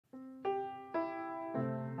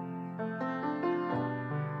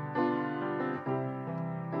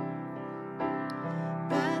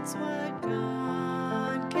That's what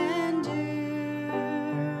God can do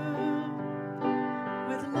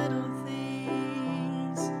with little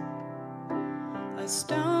things. A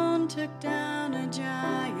stone took down a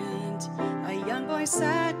giant, a young boy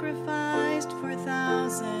sacrificed for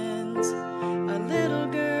thousands. A little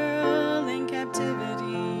girl in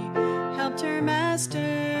captivity helped her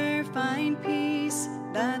master find peace.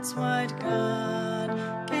 That's what God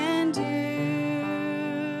can do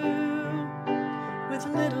with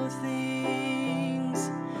little things.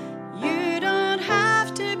 You don't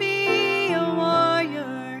have to be a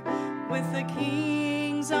warrior with the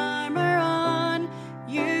king's armor on.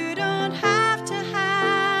 You don't have to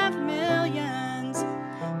have millions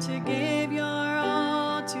to give your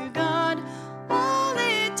all to God. All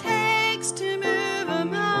it takes to move a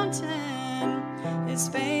mountain is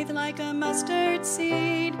faith like a mustard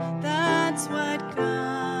seed. That's what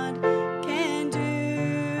God can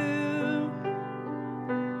do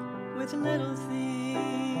with little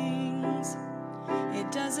things.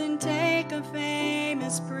 It doesn't take a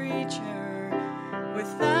famous preacher with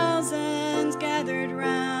thousands gathered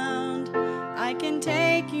round. I can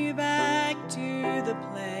take you back to the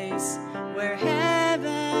place where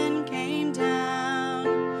heaven came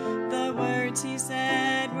down. The words he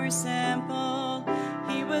said were simple.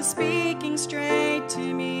 He was speaking straight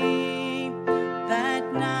to me.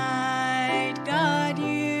 That night God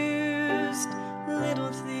used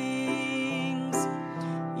little things.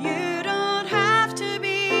 You don't have to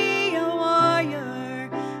be a warrior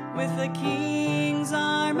with the king's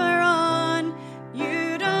armor on.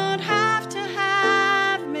 You don't have to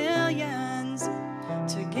have millions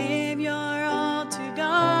to give your all to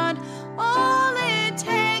God. All it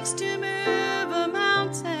takes to move a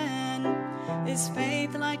mountain is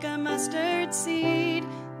faith like a mustard seed.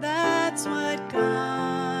 That's what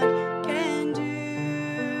God can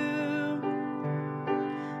do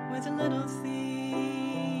with little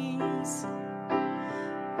things.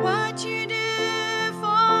 What you do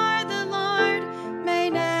for the Lord may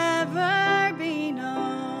never be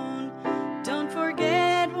known. Don't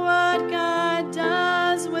forget what God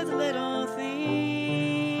does with little things.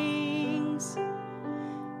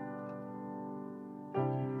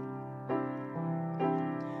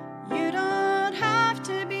 You don't have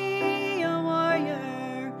to be a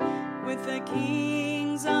warrior with the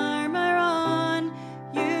king's armor on.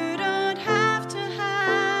 You don't have to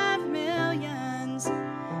have millions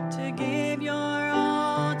to give your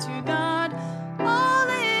all to God. All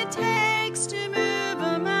it takes to move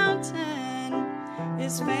a mountain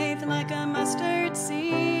is faith like a mustard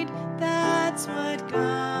seed. That's what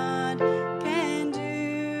God can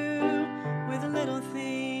do with little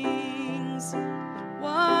things.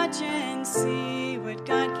 Watch and see what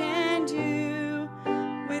God can do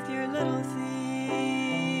with your little things.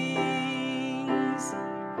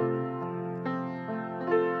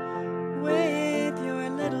 With your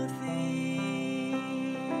little things.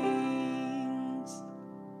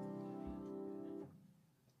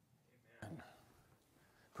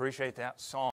 Appreciate that song.